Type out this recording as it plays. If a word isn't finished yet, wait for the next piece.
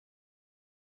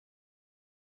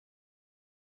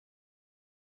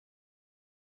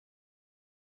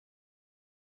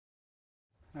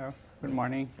Good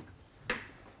morning.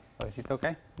 So is it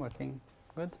okay? Working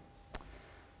good?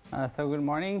 So good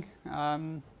morning.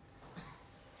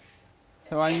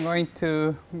 So I'm going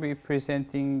to be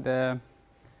presenting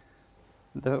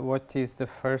what is the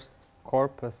first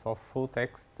corpus of full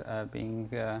text being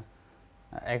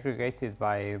aggregated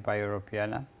by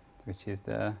Europeana, which is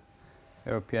the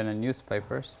Europeana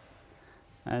newspapers.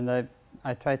 And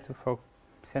I try to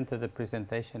center the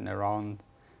presentation around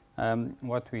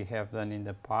what we have done in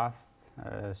the past,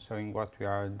 showing what we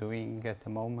are doing at the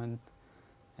moment,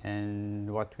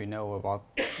 and what we know about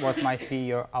what might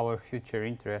be our future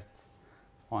interests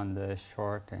on the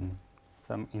short and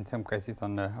in some cases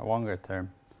on the longer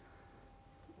term.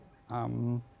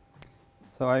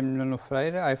 So I'm Nuno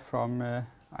Freire. I'm from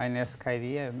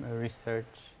INSKD, a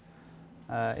research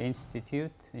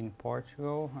institute in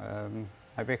Portugal.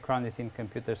 My background is in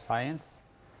computer science.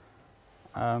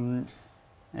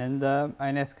 And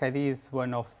INSKD is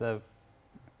one of the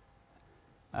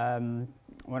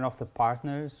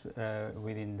partners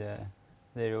within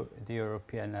the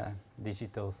European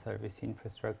digital service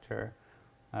infrastructure,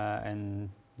 and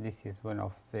this is one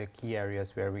of the key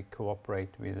areas where we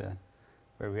cooperate with,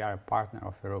 where we are a partner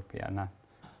of Europeana.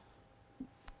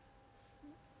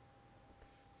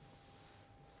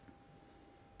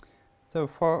 So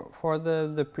for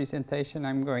the presentation,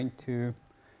 I'm going to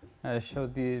show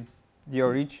the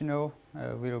original,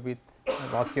 a little bit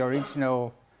about the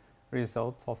original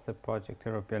results of the project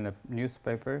Europeana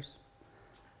newspapers,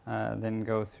 then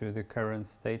go through the current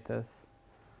status,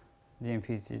 the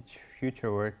envisaged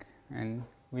future work, and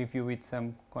leave you with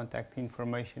some contact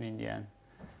information in the end.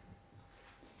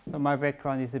 So my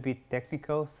background is a bit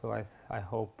technical, so I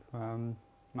hope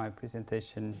my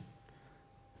presentation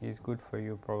is good for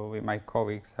you. Probably my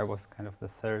colleagues, I was kind of the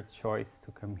third choice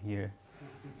to come here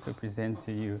to present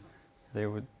to you.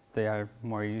 They are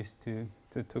more used to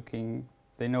talking.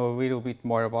 They know a little bit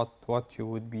more about what you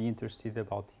would be interested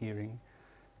about hearing.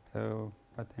 So,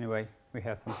 but anyway, we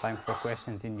have some time for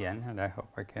questions in the end, and I hope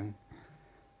I can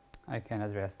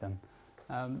address them.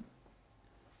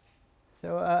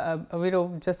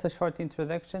 Just a short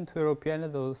introduction to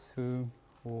Europeana, those who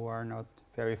are not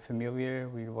very familiar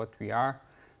with what we are.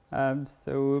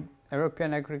 So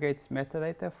Europeana aggregates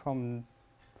metadata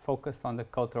focused on the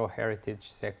cultural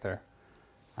heritage sector.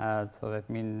 So that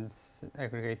means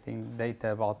aggregating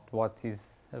data about what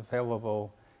is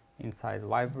available inside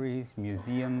libraries,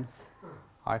 museums,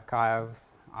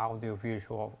 archives,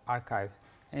 audiovisual archives,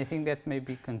 anything that may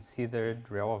be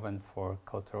considered relevant for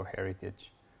cultural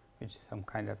heritage, which is some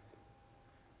kind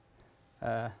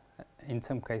of, in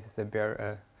some cases,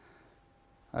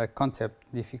 a concept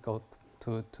difficult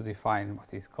to define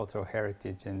what is cultural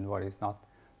heritage and what is not.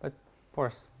 But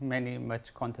for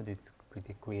much content, it's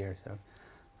pretty clear.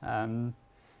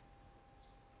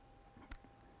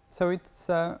 So it's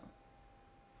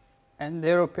and the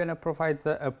Europeana provides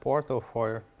a portal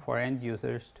for end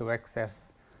users to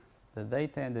access the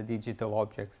data and the digital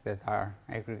objects that are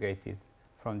aggregated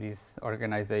from these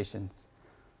organizations.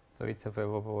 So it's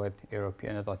available at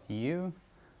europeana.eu.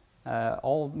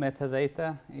 All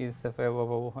metadata is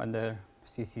available under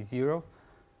CC0,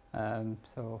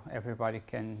 so everybody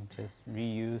can just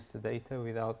reuse the data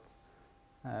without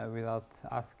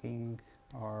asking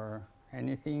or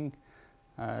anything.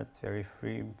 It's very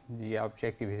free. The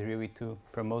objective is really to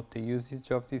promote the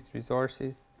usage of these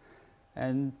resources,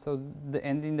 and so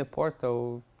in the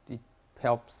portal it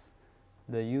helps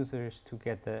the users to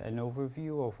get an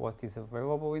overview of what is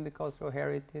available in the cultural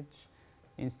heritage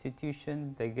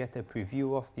institution. They get a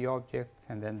preview of the objects,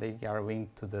 and then they are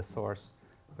linked to the source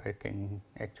where they can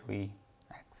actually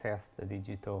access the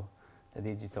digital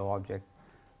object.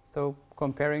 So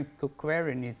comparing to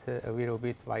CLARIN, it's a little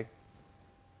bit like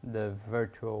the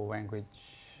virtual language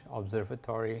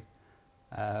observatory,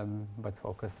 but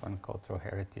focused on cultural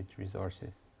heritage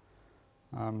resources.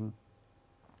 And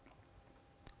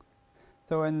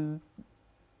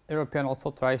Europeana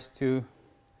also tries to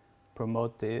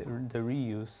promote the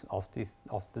reuse of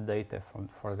the data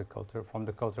from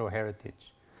the cultural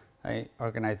heritage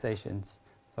organizations.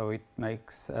 So it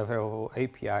makes available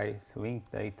APIs,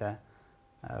 linked data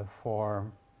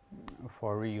for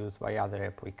reuse by other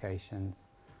applications,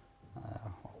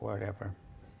 wherever.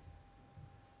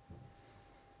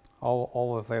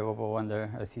 All available under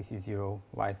a CC0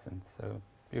 license. So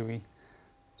really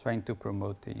trying to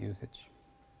promote the usage.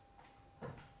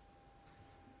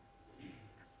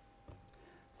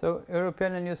 So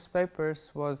Europeana newspapers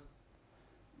while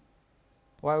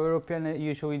Europeana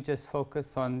usually just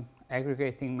focus on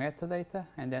aggregating metadata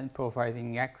and then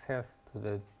providing access to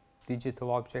the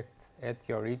digital objects at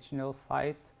the original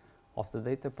site of the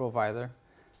data provider,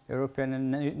 Europeana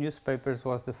newspapers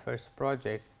was the first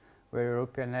project where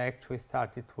Europeana actually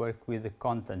started to work with the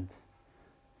content.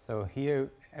 So here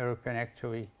Europeana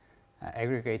actually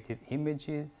aggregated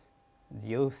images,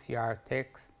 the OCR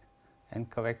text, and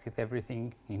collected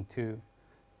everything into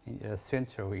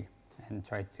centrally and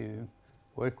tried to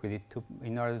work with it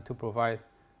in order to provide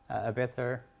a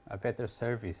better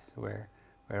service where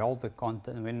all the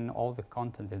content, when all the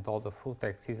content and all the full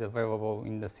text is available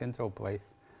in the central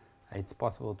place, it's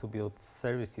possible to build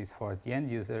services for the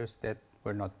end users that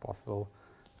were not possible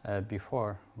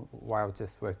before, while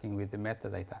just working with the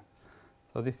metadata.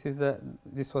 So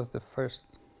this was the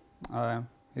first, and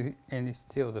it's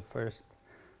still the first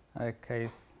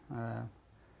case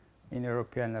in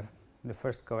Europeana, the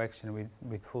first collection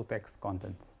with full text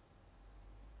content.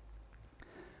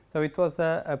 So it was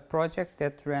a project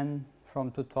that ran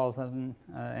from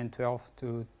 2012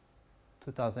 to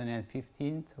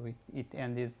 2015, so it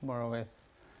ended more or less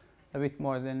a bit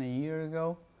more than a year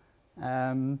ago.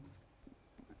 The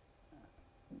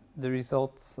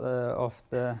results of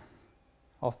the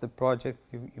project,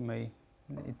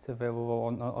 it's available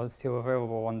on, or still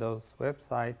available on those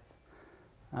websites,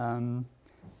 and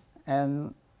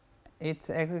it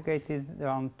aggregated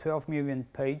around 12 million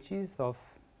pages of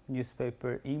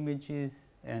newspaper images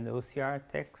and OCR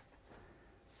text,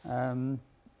 and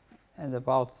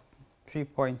about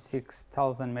 3.6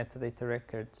 thousand metadata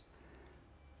records,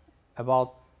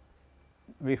 about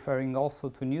referring also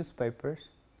to newspapers,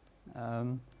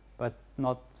 but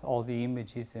not all the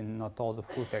images and not all the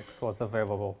full text was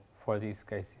available for these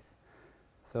cases.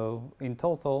 So in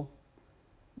total,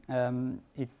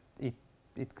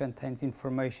 it contains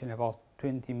information about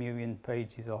 20 million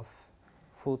pages of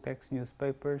full text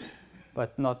newspapers,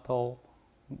 but not all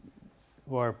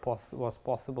was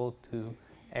possible to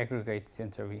aggregate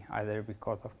centrally, either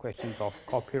because of questions of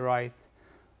copyright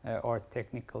or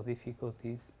technical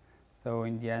difficulties. So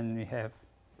in the end, we have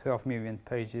 12 million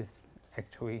pages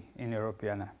actually in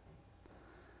Europeana.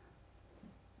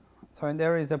 So and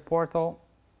there is a portal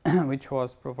which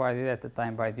was provided at the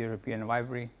time by the European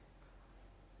Library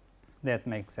that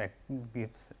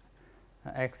gives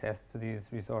access to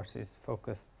these resources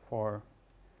focused for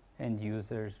end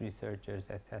users, researchers,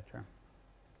 etc.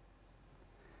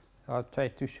 I'll try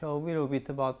to show a little bit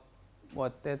about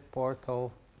what that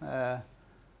portal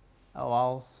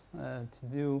allows to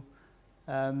do.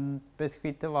 Basically,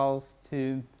 it allows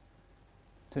to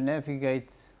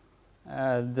navigate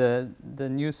the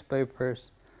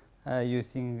newspapers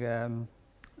using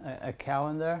a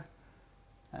calendar,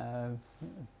 and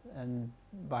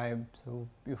so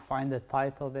you find the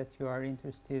title that you are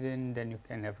interested in, then you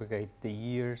can navigate the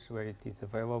years where it is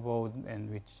available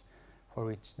and for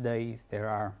which days there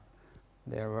are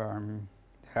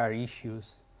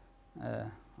issues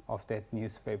of that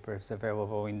newspapers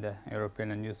available in the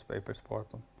European newspapers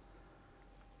portal.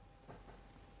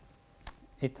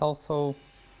 It also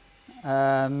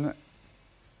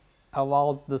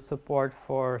allowed the support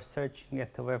for searching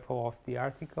at the level of the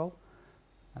article.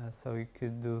 So you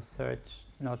could do search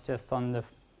not just on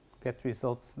get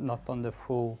results not on the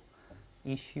full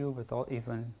issue, but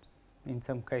even in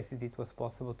some cases it was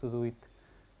possible to do it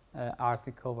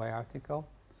article by article.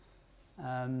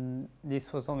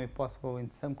 This was only possible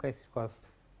in some cases because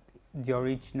the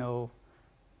original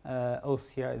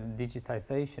OCR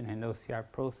digitization and OCR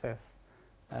process,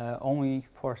 only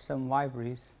for some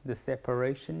libraries, the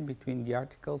separation between the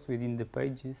articles within the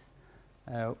pages,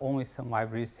 only some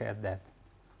libraries had that.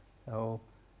 So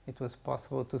it was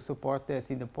possible to support that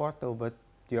in the portal, but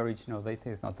the original data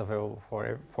is not available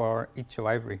for each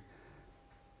library.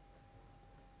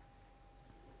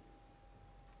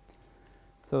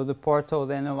 So the portal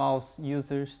then allows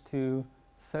users to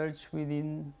search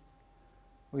within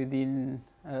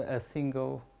a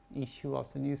single issue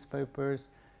of the newspapers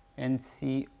and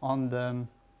see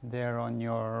there on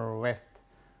your left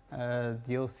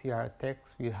the OCR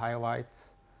text with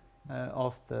highlights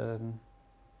of the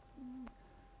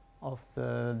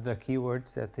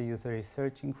keywords that the user is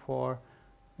searching for.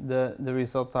 The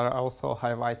results are also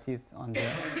highlighted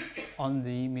on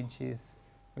the images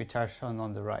which are shown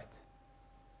on the right.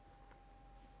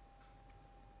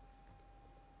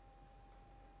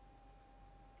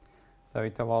 So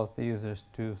it allows the users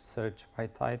to search by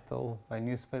title, by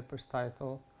newspaper's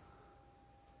title.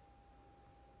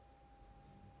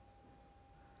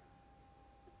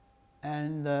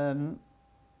 And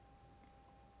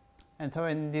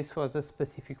this was a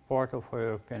specific portal for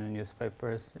European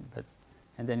newspapers,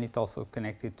 and then it also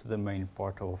connected to the main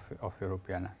portal of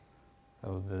Europeana.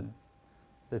 So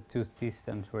the two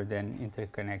systems were then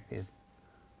interconnected.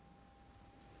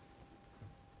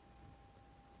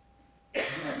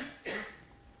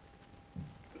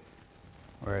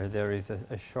 where there is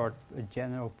a short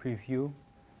general preview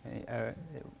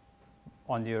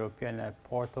on the Europeana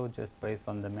portal just based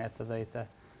on the metadata,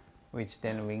 which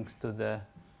then links to the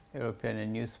Europeana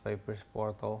newspapers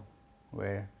portal,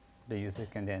 where the user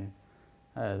can then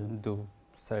do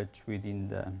search within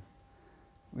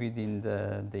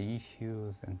the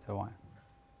issues and so on.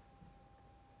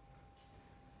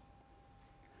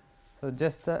 So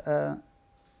just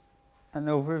an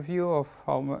overview of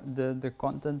how the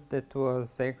content that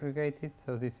was aggregated.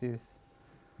 So this is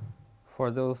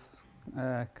for those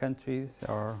countries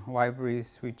or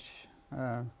libraries which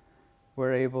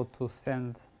were able to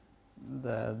send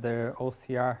their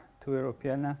OCR to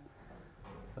Europeana.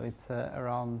 So it's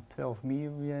around 12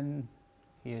 million.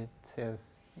 Here it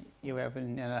says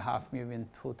 11.5 million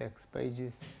full text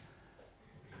pages.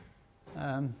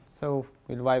 So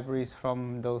with libraries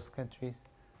from those countries,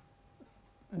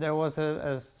 there was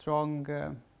a strong,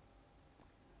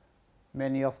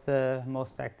 many of the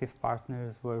most active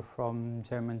partners were from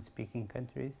German-speaking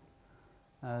countries.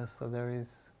 So there is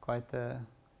quite a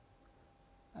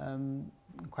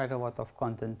lot of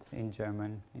content in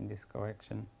German in this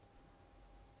collection.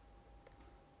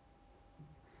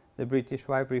 The British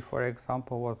Library, for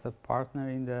example, was a partner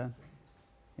in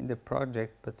the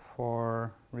project, but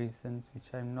for reasons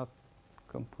which I'm not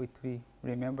completely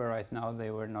remember right now,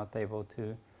 they were not able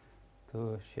to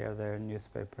share their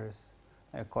newspapers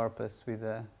corpus with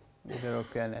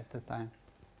Europeana at the time.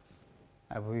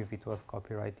 I believe it was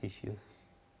copyright issues.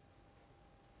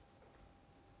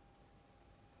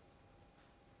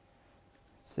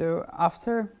 So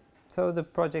the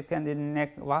project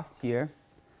ended last year.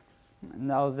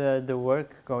 Now the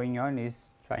work going on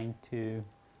is trying to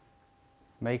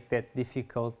make that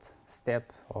difficult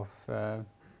step of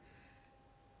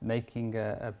making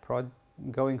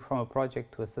going from a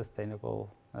project to a sustainable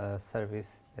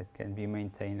service that can be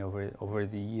maintained over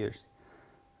the years.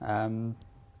 So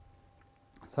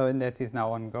and that is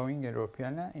now ongoing in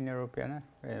Europeana. Europeana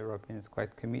is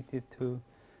quite committed to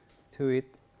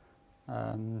it,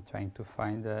 trying to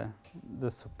find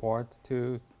the support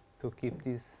to keep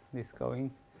this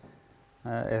going,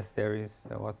 as there is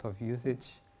a lot of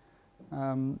usage.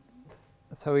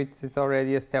 So it is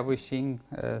already establishing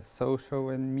social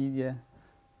and media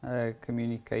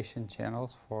communication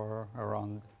channels for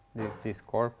around this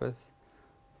corpus.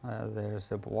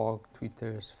 There's a blog,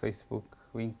 Twitters, Facebook,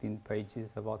 LinkedIn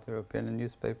pages about European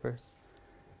newspapers.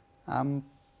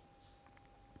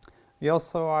 We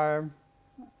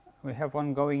have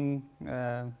ongoing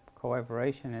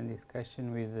collaboration and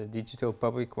discussion with the Digital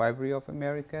Public Library of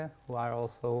America, who are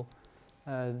also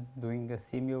doing a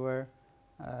similar,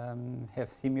 have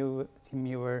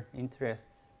similar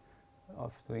interests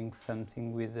of doing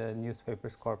something with the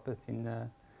newspapers corpus in the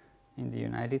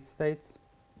United States.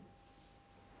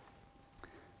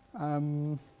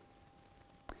 And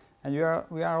we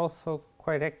are also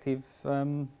quite active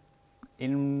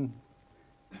in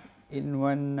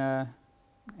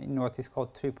what is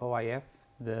called IIIF,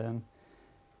 the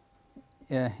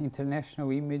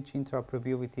International Image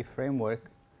Interoperability Framework,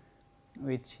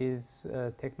 which is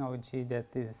technology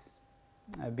that is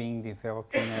being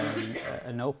developed in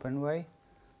an open way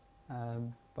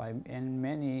and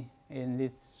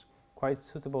it's quite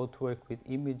suitable to work with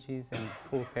images and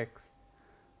full text,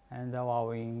 and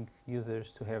allowing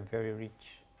users to have very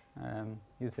rich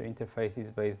user interfaces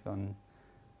based on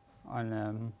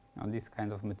this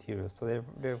kind of material. So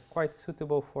they're quite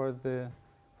suitable for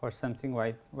something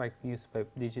like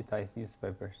digitized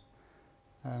newspapers.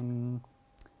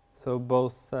 So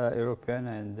both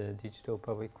Europeana and the Digital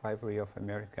Public Library of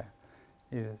America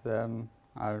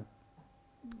are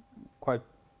quite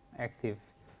active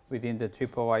within the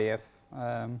IIIF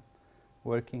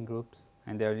working groups,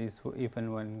 and there is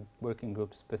even one working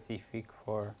group specific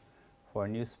for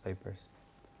newspapers.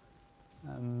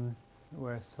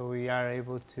 So we are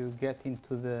able to get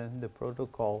into the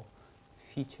protocol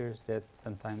features that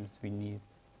sometimes we need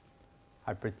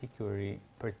are particularly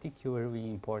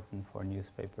important for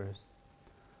newspapers.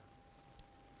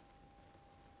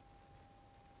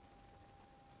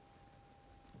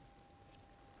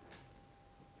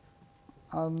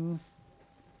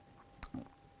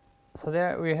 So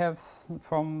there we have,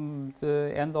 from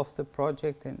the end of the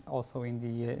project and also in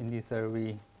these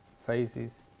early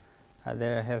phases,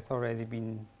 there has already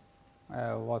been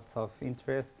lots of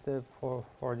interest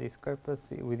for this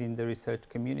corpus within the research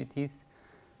communities.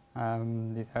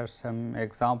 These are some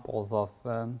examples of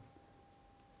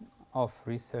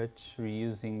research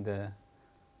reusing the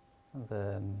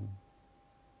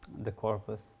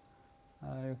corpus.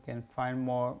 You can find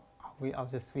more. I'll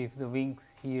just leave the links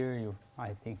here.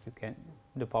 I think you can.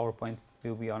 The PowerPoint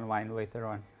will be online later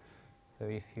on. So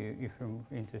if you're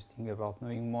interested about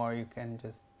knowing more, you can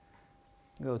just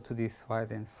go to this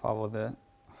slide and follow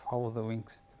the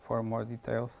links for more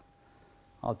details.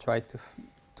 I'll try to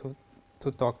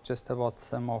talk just about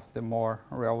some of the more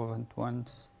relevant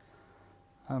ones.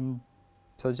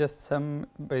 So just some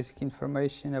basic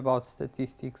information about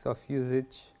statistics of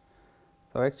usage.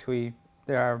 So actually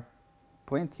there are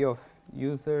plenty of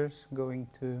users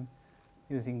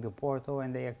using the portal,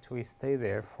 and they actually stay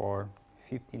there for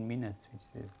 15 minutes,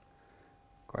 which is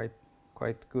quite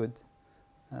good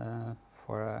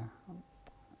for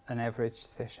an average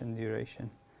session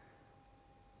duration.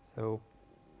 So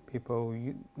people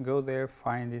go there,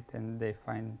 find it, and they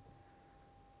find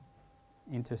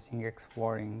interesting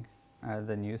exploring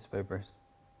the newspapers.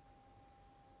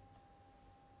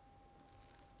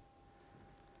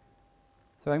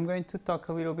 So I'm going to talk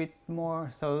a little bit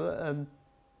more. So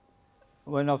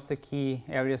one of the key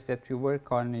areas that we work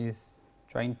on is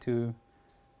trying to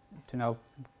now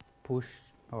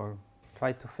push or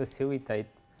try to facilitate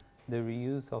the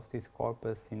reuse of this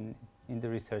corpus in the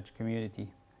research community.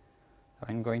 So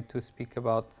I'm going to speak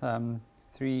about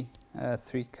three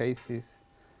cases,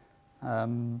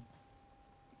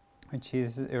 which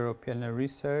is Europeana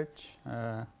research,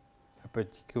 a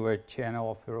particular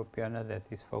channel of Europeana that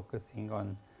is focusing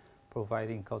on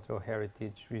providing cultural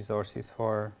heritage resources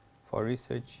for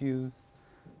research use,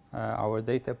 our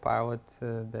data pilot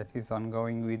that is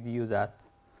ongoing with UDAT,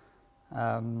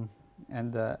 and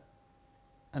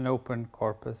an open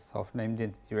corpus of name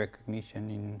identity recognition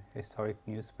in historic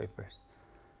newspapers.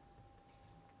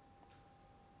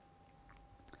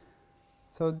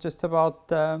 So just about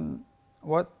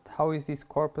how is this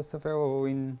corpus available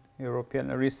in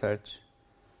Europeana research?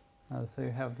 So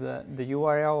you have the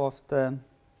URL of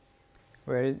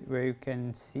where you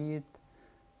can see it,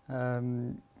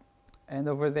 and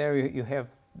over there you have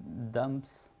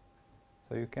dumps,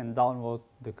 so you can download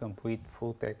the complete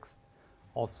full text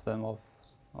of some of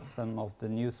the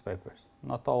newspapers.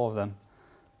 Not all of them,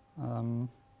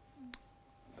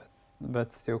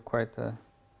 but still quite a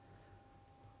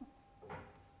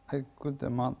good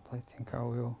amount. I think I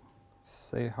will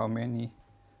say how many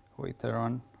later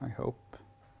on, I hope.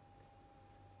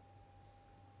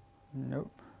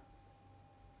 Nope.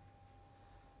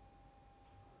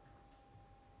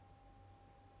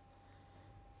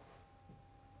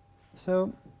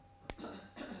 So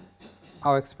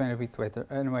I'll explain a bit later.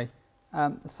 Anyway,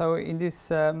 so in this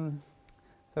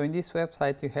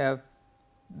website you have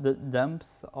the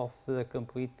dumps of the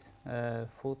complete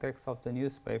full text of the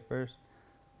newspapers,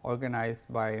 organized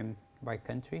by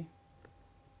country.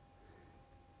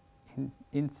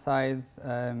 Inside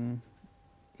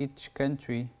each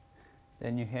country,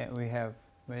 then we have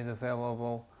made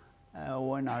available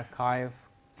one archive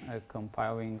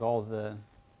compiling all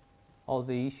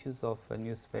the issues of a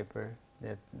newspaper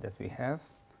that we have.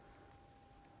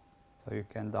 So you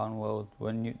can download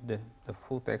the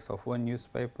full text of one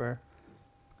newspaper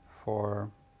for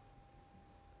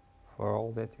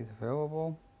all that is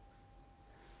available.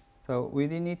 So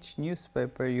within each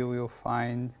newspaper you will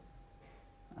find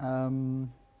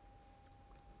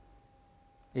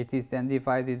it is then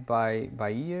divided by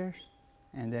years,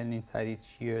 and then inside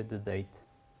each year the date.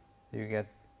 So you get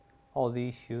all the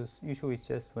issues. Usually it's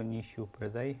just one issue per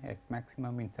day at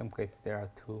maximum. In some cases there are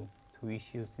two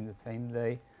issues in the same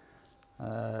day,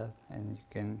 and you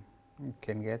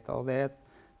can get all that.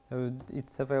 So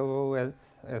it's available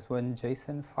as one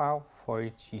JSON file for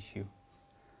each issue.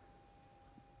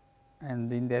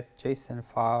 And in that JSON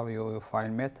file you will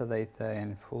find metadata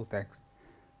and full text.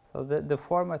 So the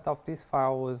format of this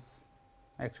file was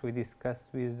actually discussed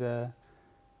with a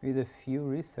few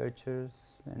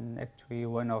researchers, and actually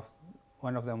one of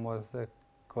them was a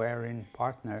CLARIN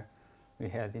partner we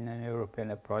had in an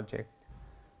Europeana project,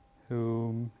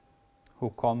 who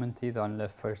commented on the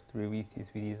first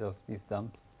releases we did of these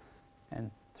dumps,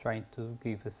 and trying to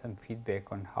give us some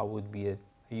feedback on how would be a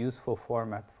useful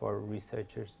format for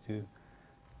researchers to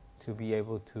be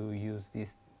able to use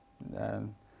this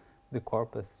the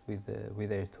corpus with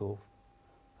their tools.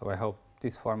 So I hope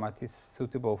this format is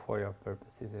suitable for your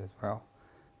purposes as well.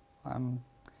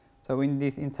 So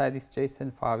inside this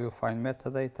JSON file you'll find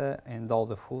metadata and all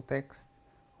the full text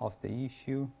of the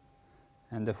issue,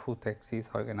 and the full text is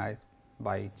organized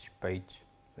by each page.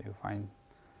 So you find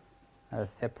a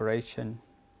separation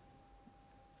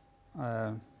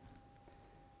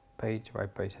page by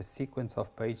page, a sequence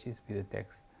of pages with the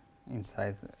text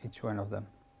inside each one of them.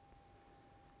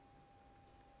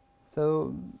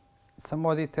 So some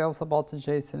more details about the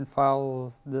JSON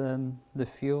files. The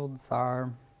fields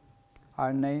are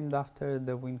named after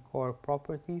the WinCore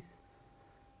properties.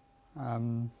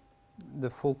 the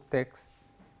full text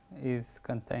is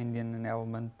contained in an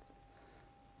element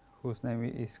whose name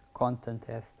is content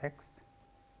as text.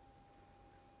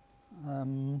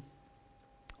 1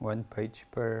 page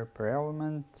per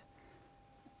element,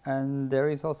 and there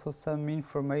is also some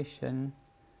information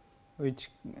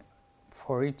which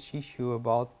for each issue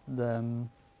about the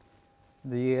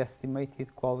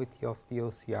estimated quality of the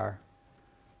OCR.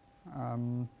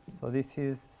 So this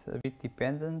is a bit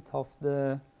dependent of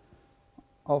the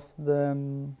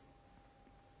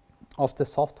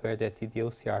software that did the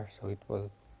OCR. So it was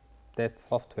that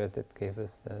software that gave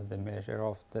us the measure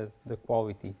of the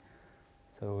quality.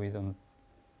 So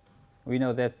we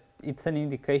know that it's an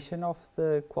indication of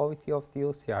the quality of the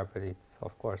OCR, but it's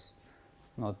of course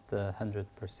not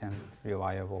 100%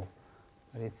 reliable.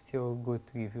 But it's still good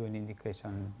to give you an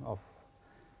indication of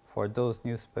for those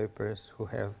newspapers who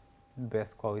have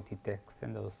best quality text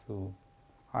and those who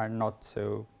are not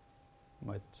so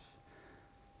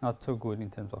good in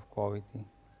terms of quality.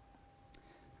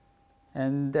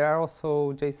 And there are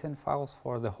also JSON files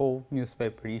for the whole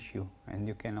newspaper issue, and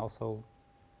you can also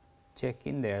check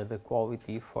in there the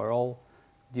quality for all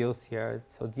the OCR,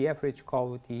 so the average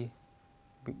quality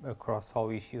across all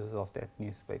issues of that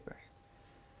newspaper.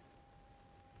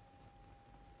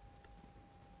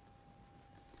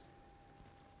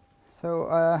 So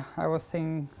I was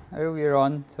saying earlier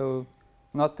on, so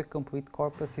not the complete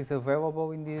corpus is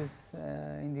available in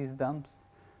these dumps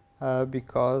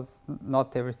because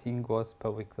not everything was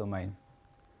public domain.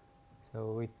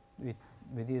 So we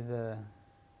did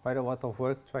quite a lot of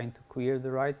work trying to clear the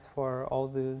rights for all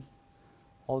the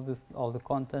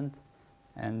content,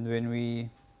 and when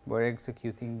we were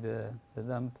executing the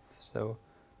dump, so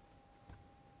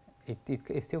it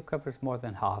still covers more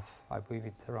than half. I believe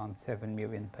it's around 7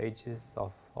 million pages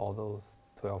of all those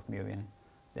 12 million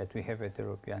that we have at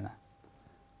Europeana.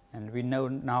 And we know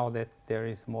now that there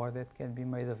is more that can be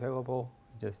made available.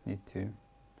 We just need to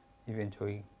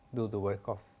eventually do the work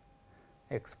of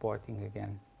exporting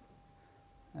again.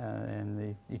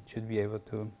 And it should be able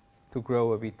to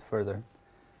grow a bit further.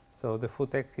 So the full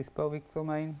text is public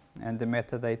domain, and the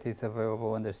metadata is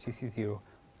available under CC0.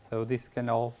 So this can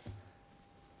all,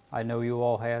 I know you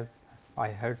all have, I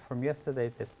heard from yesterday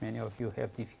that many of you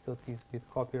have difficulties with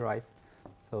copyright.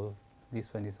 So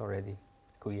this one is already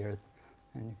cleared,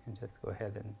 and you can just go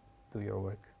ahead and do your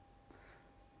work.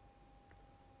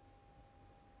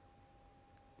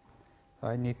 So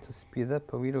I need to speed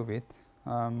up a little bit.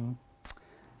 So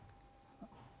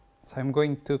I'm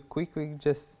going to quickly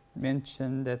just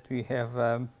mention that we have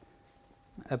a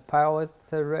pilot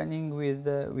running with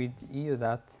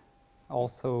EUDAT,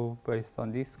 also based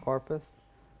on this corpus.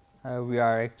 We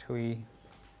are actually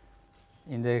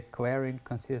in the CLARIN,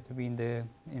 considered to be in the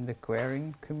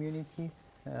CLARIN community,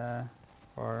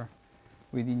 or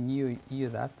within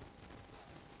EUDAT.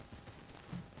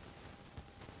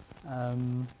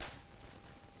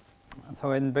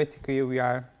 So and basically we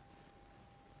are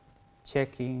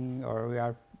checking, or we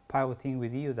are piloting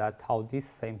with EUDAT how this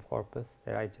same corpus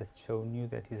that I just shown you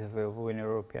that is available in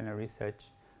Europeana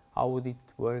research, how would it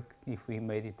work if we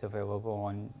made it available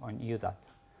on EUDAT?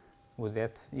 Would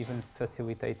that even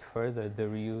facilitate further the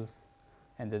reuse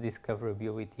and the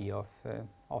discoverability of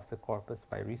the corpus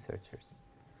by researchers?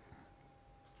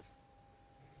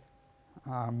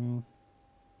 So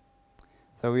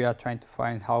we are trying to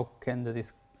find how can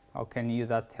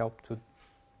EUDAT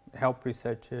help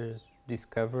researchers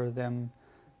discover them,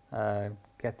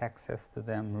 get access to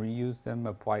them, reuse them,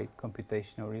 apply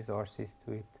computational resources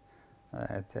to it,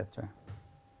 etc.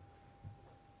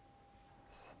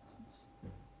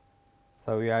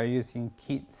 So we are using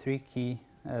three key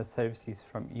services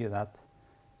from EUDAT.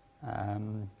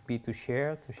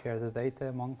 B2Share, to share the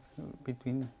data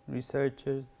between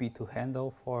researchers,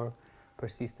 B2Handle for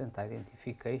persistent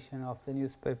identification of the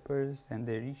newspapers and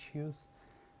their issues,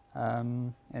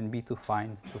 and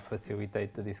B2Find to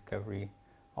facilitate the discovery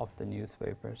of the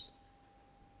newspapers.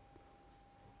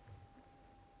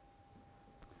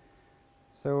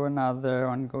 So another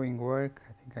ongoing work,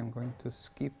 I think I'm going to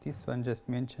skip this one, just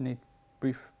mention it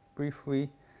briefly.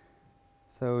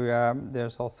 So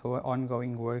there's also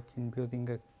ongoing work in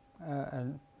building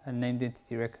a named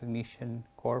entity recognition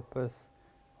corpus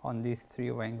on these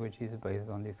 3 languages based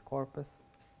on this corpus.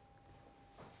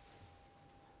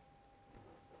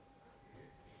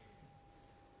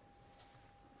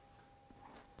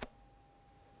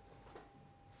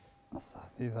 So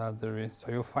these are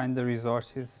so you'll find the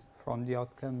resources from the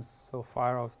outcomes so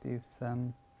far of this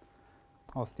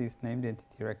named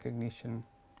entity recognition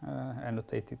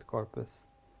annotated corpus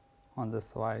on the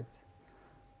slides.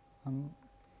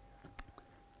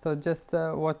 So just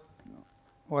what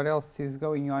what else is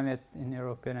going on in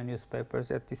European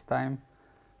newspapers at this time?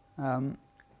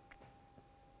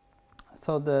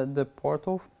 So the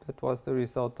portal that was the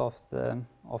result of the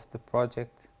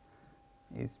project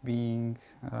is being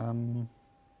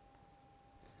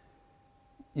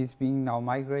now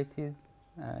migrated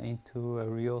into a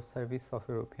real service of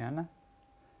Europeana.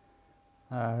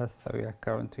 So we are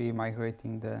currently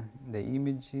migrating the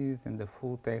images and the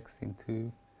full text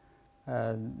into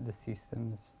the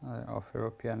systems of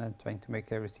Europeana, trying to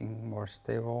make everything more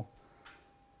stable,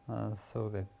 so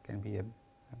that it can be a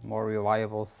more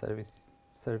reliable service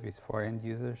for end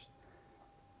users.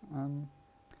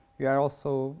 We are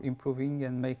also improving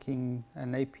and making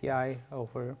an API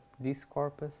over this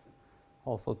corpus,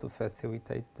 also to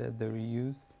facilitate the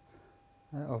reuse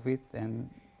of it. And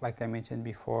like I mentioned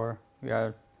before, we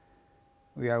are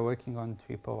working on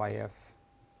IIIF,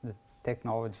 the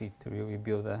technology to really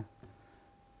build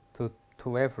to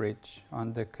leverage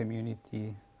on the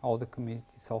community, all the community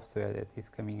software that is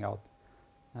coming out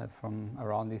from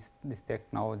around this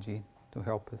technology to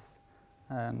help us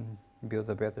build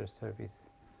a better service,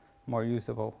 more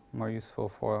usable, more useful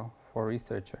for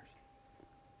researchers.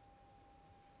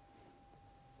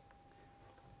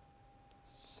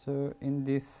 So in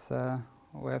this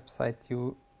website,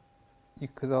 you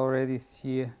could already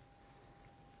see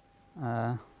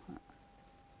a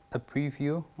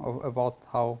preview about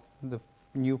how the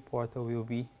new portal will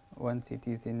be once it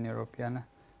is in Europeana.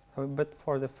 So, but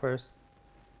for the first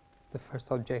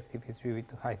objective is really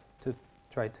to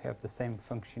try to have the same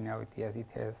functionality as it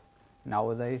has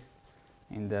nowadays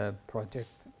in the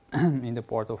project, in the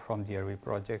portal from the early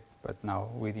project, but now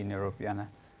within Europeana,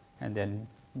 and then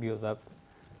build up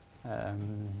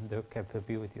the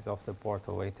capabilities of the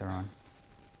portal later on.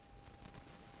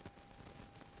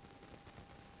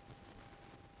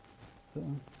 So,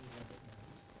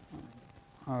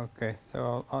 okay,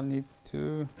 so I'll need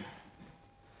to,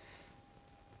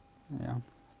 yeah.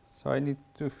 So I need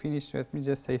to finish. Let me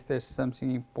just say if there's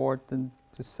something important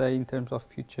to say in terms of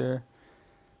future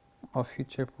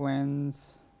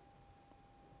plans.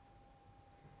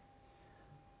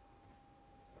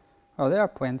 Oh, there are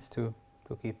plans to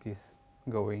keep this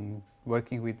going,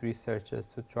 working with researchers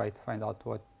to try to find out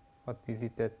what is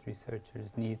it that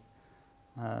researchers need,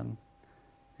 and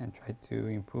try to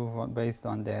improve based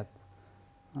on that.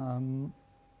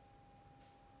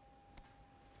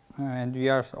 And we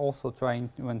are also trying,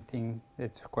 one thing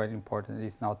that's quite important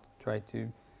is now to try to,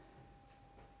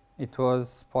 it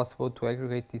was possible to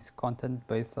aggregate this content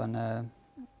based on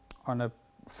a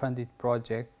funded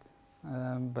project,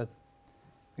 but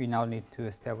we now need to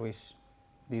establish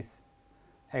this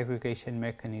aggregation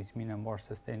mechanism in a more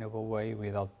sustainable way,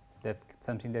 without that,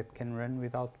 something that can run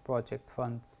without project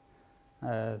funds,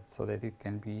 so that it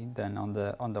can be done on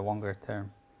the longer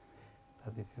term.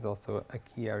 So this is also a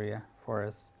key area for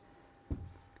us.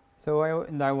 So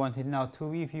I wanted now to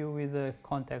review with the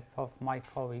contacts of my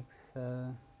colleagues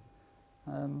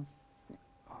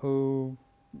who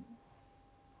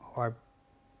are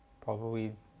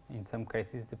probably in some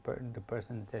cases the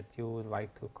person that you would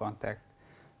like to contact.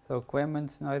 So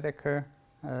Clemens Neudecker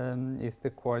is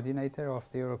the coordinator of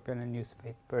the European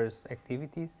newspapers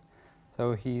activities.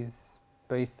 So he's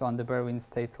based on the Berlin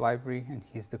State Library, and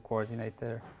he's the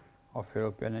coordinator of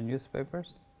European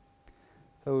newspapers.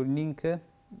 So Nienke,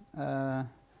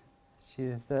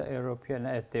 she's the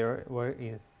Europeana at there, where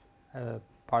is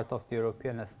part of the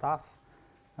Europeana staff,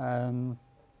 and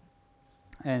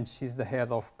she's the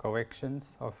head of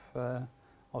collections of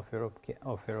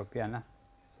Europeana.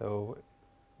 So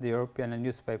the Europeana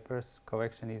newspapers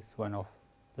collection is one of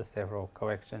the several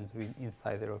collections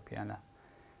inside Europeana,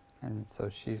 and so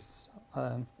she's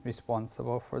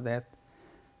responsible for that.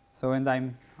 So, and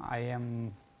I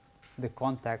am the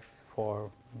contact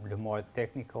for the more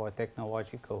technical or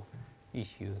technological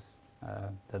issues,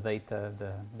 the data,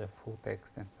 the full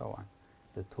text, and so on,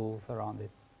 the tools around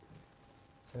it.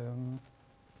 So,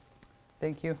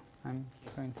 thank you. I'm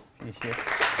going to finish here.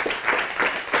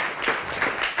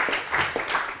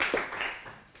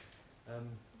 Time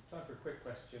for a quick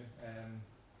question.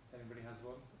 If anybody has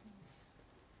one.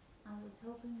 I was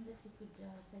hoping that you could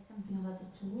say something about the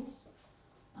tools,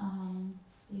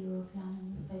 the European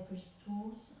newspapers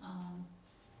tools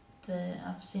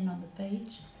I've seen on the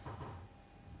page.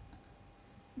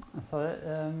 So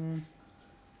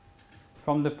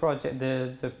from the project,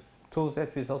 the tools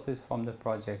that resulted from the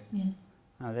project. Yes.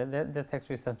 That's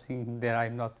actually something that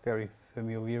I'm not very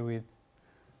familiar with.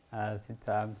 I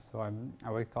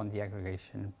worked on the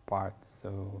aggregation part,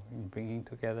 so in bringing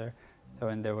together. So,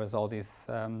 and there was all this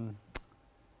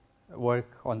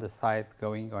work on the site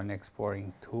going on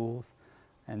exploring tools,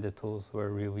 and the tools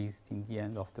were released in the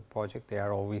end of the project. They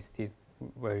are all listed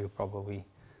where you probably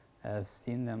have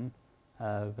seen them,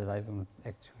 but I don't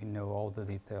actually know all the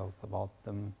details about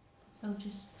them. So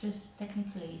just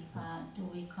technically, do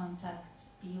we contact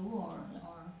you or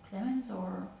Clemens,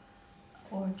 or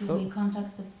do we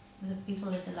contact the people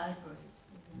at the libraries?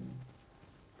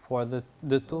 For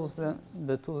the tools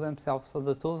themselves, so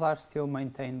the tools are still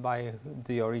maintained by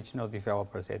the original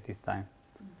developers at this time.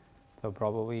 So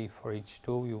probably for each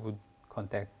tool you would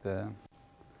contact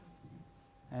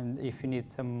and if you need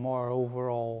some more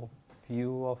overall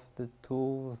view of the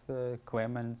tools,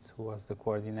 Clemens, who was the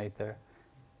coordinator,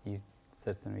 he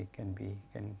certainly can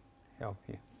help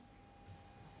you.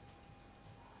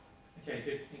 Okay,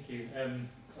 good, thank you. I'm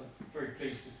very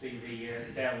pleased to see the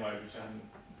download, which I hadn't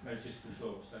noticed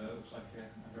before. So that looks like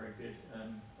a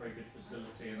very good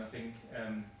facility, and I think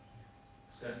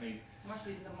certainly.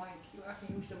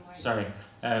 Sorry.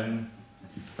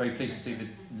 Very pleased to see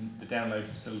the download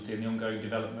facility and the ongoing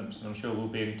developments, and I'm sure we'll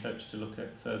be in touch to look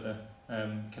at further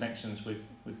connections with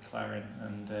CLARIN,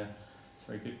 and it's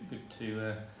very good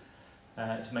to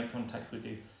make contact with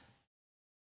you.